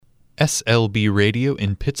SLB Radio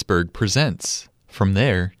in Pittsburgh presents From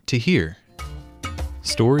There to Here.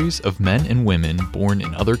 Stories of men and women born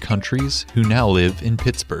in other countries who now live in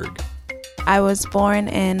Pittsburgh. I was born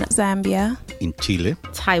in Zambia. In Chile.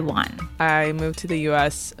 Taiwan. I moved to the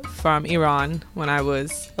U.S. from Iran when I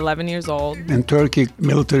was 11 years old. In Turkey,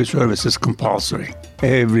 military service is compulsory.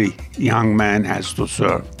 Every young man has to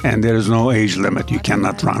serve, and there is no age limit. You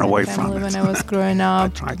cannot run away from it. When I was growing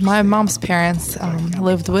up, my mom's parents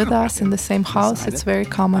lived with us in the same house. It's very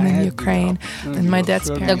common in Ukraine. And my dad's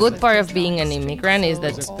parents. The good part of being an immigrant is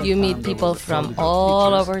that you meet people from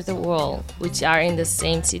all over the world, which are in the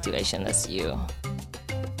same situation as you.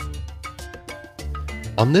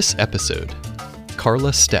 On this episode,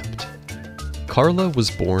 Karla Stept. Karla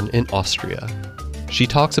was born in Austria. She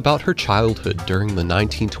talks about her childhood during the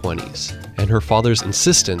 1920s and her father's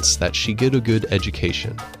insistence that she get a good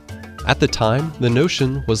education. At the time, the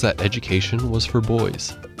notion was that education was for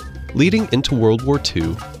boys. Leading into World War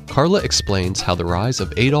II, Karla explains how the rise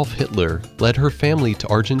of Adolf Hitler led her family to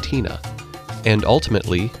Argentina and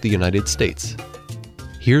ultimately the United States.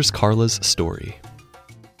 Here's Karla's story.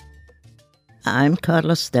 I'm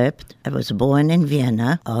Karla Stept. I was born in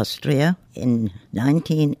Vienna, Austria, in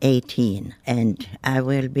 1918, and I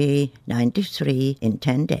will be 93 in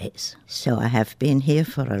 10 days. So I have been here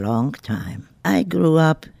for a long time. I grew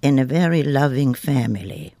up in a very loving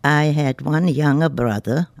family. I had one younger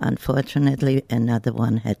brother. Unfortunately, another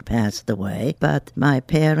one had passed away. But my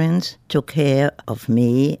parents took care of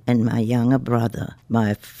me and my younger brother.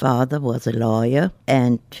 My father was a lawyer,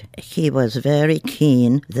 and he was very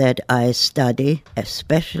keen that I study,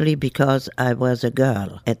 especially because I was a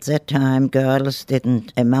girl. At that time, girls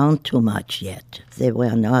didn't amount to much yet. They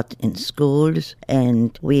were not in schools,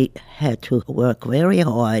 and we had to work very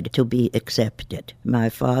hard to be accepted. My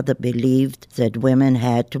father believed that women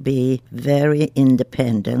had to be very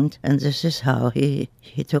independent, and this is how he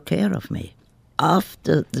took care of me.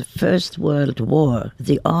 After the First World War,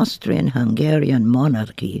 the Austrian-Hungarian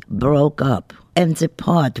monarchy broke up, and the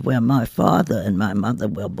part where my father and my mother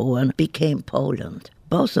were born became Poland.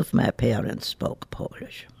 Both of my parents spoke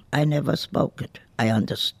Polish. I never spoke it. I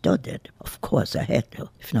understood it. Of course I had to.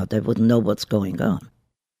 If not, I wouldn't know what's going on.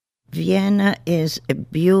 Vienna is a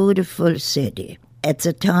beautiful city. At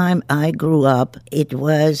the time I grew up, it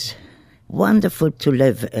was wonderful to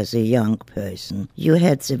live as a young person. You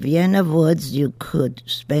had the Vienna woods. You could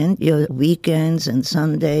spend your weekends and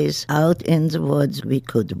Sundays out in the woods. We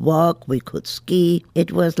could walk, we could ski.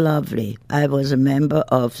 It was lovely. I was a member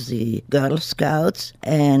of the Girl Scouts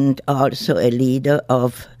and also a leader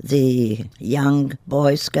of the Young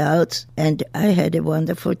Boy Scouts, and I had a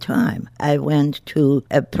wonderful time. I went to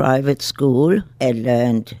a private school and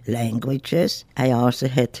learned languages. I also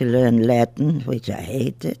had to learn Latin, which I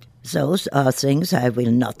hated. Those are things I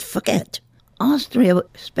will not forget. Austria,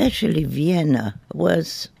 especially Vienna,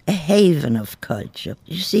 was a haven of culture.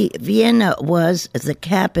 You see, Vienna was the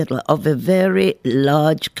capital of a very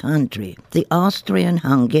large country, the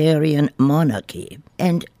Austrian-Hungarian monarchy.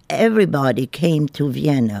 And everybody came to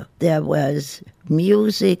Vienna. There was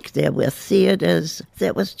music, there were theaters,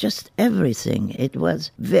 there was just everything. It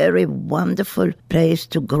was a very wonderful place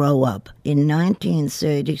to grow up. In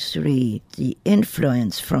 1933, the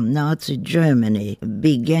influence from Nazi Germany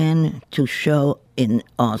began to show in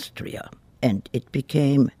Austria, and it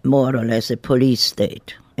became more or less a police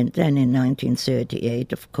state. And then in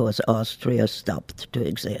 1938, of course, Austria stopped to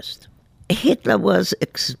exist. Hitler was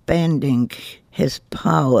expanding his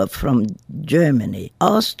power from Germany.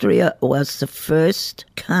 Austria was the first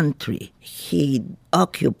country he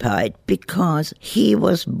occupied because he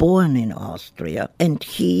was born in Austria, and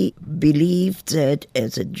he believed that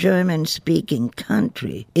as a German-speaking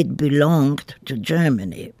country, it belonged to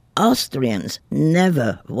Germany. Austrians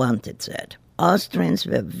never wanted that. Austrians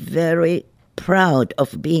were very proud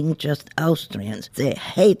of being just Austrians. They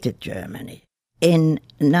hated Germany. In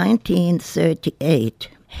 1938,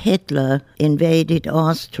 Hitler invaded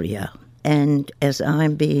Austria, and as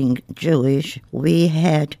I'm being Jewish, we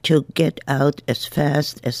had to get out as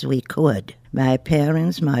fast as we could. My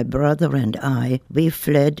parents, my brother and I, we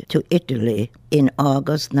fled to Italy in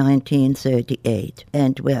August 1938,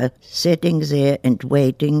 and were sitting there and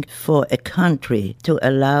waiting for a country to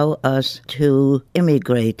allow us to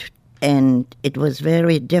immigrate and it was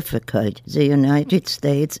very difficult. The United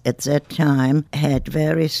States at that time had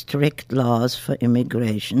very strict laws for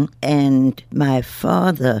immigration, and my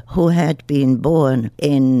father, who had been born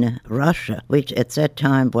in Russia, which at that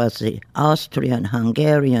time was the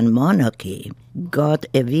Austrian-Hungarian monarchy, got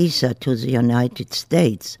a visa to the United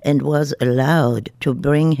States and was allowed to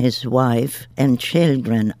bring his wife and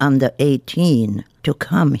children under 18 to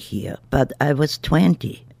come here. But I was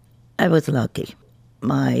 20. I was lucky.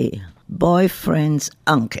 My boyfriend's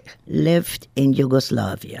uncle lived in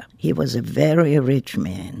Yugoslavia. He was a very rich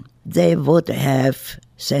man. They would have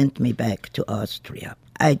sent me back to Austria.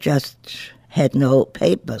 I just had no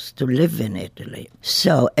papers to live in Italy.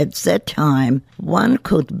 So at that time, one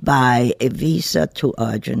could buy a visa to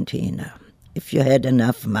Argentina if you had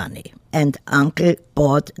enough money. And Uncle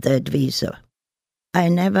bought that visa. I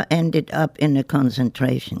never ended up in a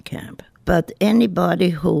concentration camp. But anybody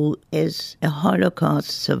who is a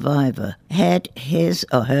Holocaust survivor had his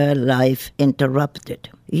or her life interrupted.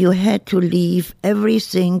 You had to leave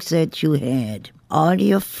everything that you had. All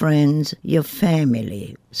your friends, your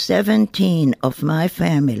family. 17 of my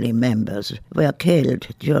family members were killed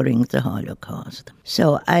during the Holocaust.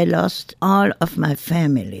 So I lost all of my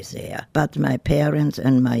family there, but my parents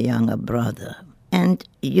and my younger brother. And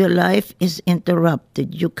your life is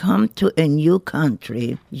interrupted. You come to a new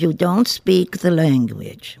country. You don't speak the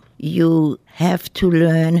language. You have to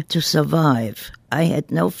learn to survive. I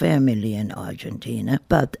had no family in Argentina,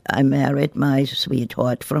 but I married my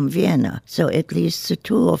sweetheart from Vienna. So at least the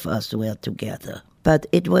two of us were together. But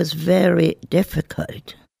it was very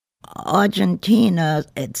difficult. Argentina,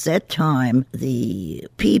 at that time, the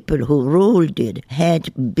people who ruled it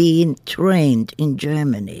had been trained in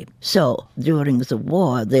Germany. So, during the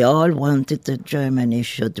war, they all wanted that Germany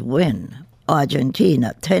should win.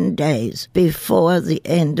 Argentina, 10 days before the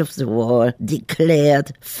end of the war,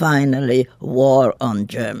 declared finally war on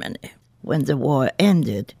Germany. When the war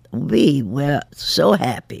ended, we were so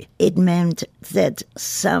happy. It meant that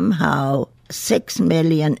somehow 6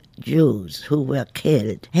 million Jews who were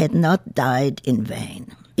killed had not died in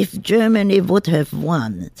vain. If Germany would have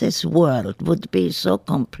won, this world would be so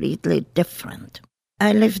completely different.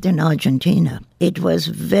 I lived in Argentina. It was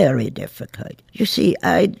very difficult. You see,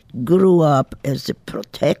 I grew up as a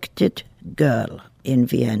protected girl in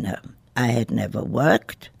Vienna. I had never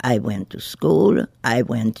worked. I went to school. I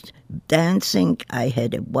went dancing. I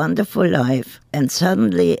had a wonderful life. And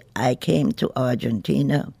suddenly I came to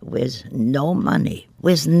Argentina with no money,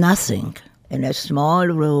 with nothing. In a small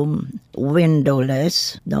room,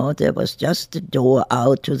 windowless. No, there was just a door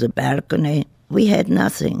out to the balcony. We had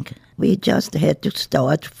nothing. We just had to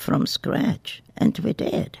start from scratch. And we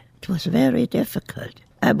did. It was very difficult.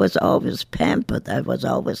 I was always pampered. I was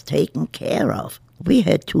always taken care of. We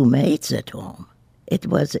had 2 maids at home. It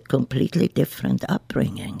was a completely different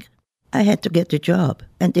upbringing. I had to get a job,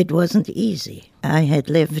 and it wasn't easy. I had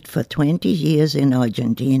lived for 20 years in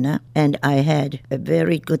Argentina, and I had a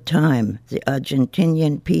very good time. The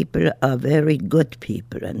Argentinian people are very good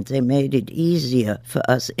people, and they made it easier for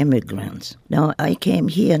us immigrants. Now, I came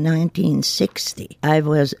here in 1960. I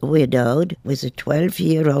was widowed with a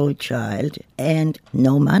 12-year-old child and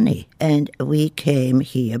no money. And we came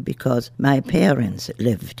here because my parents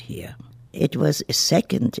lived here. It was a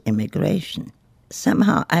second immigration.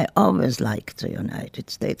 Somehow I always liked the United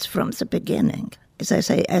States from the beginning. As I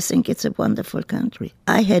say, I think it's a wonderful country.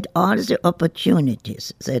 I had all the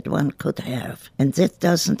opportunities that one could have, and that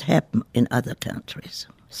doesn't happen in other countries.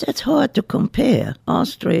 So it's hard to compare.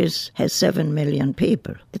 Austria has 7 million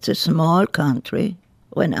people. It's a small country.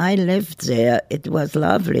 When I lived there, it was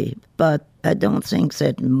lovely, but I don't think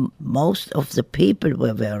that most of the people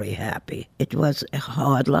were very happy. It was a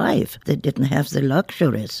hard life. They didn't have the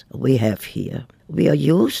luxuries we have here. We are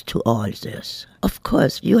used to all this. Of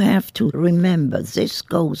course, you have to remember this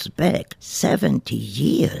goes back 70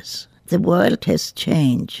 years. The world has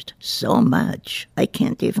changed so much. I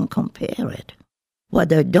can't even compare it.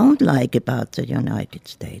 What I don't like about the United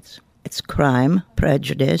States, it's crime,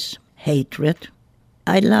 prejudice, hatred.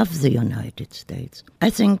 I love the United States. I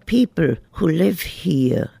think people who live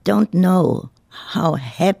here don't know how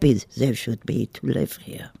happy they should be to live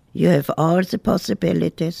here. You have all the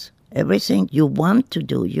possibilities. Everything you want to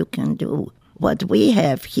do, you can do. What we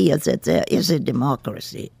have here is that there is a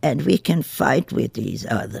democracy, and we can fight with each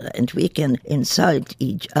other, and we can insult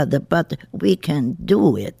each other, but we can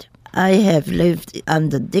do it. I have lived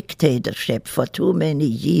under dictatorship for too many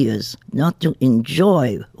years not to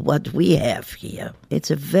enjoy what we have here. It's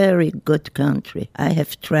a very good country. I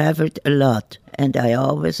have traveled a lot, and I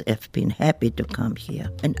always have been happy to come here.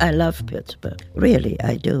 And I love Pittsburgh. Really,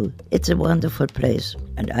 I do. It's a wonderful place,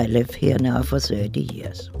 and I live here now for 30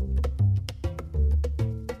 years.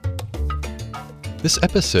 This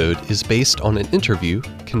episode is based on an interview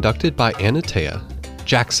conducted by Anatea,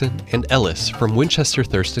 Jackson, and Ellis from Winchester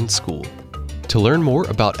Thurston School. To learn more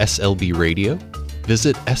about SLB Radio,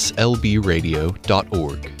 visit slbradio.org.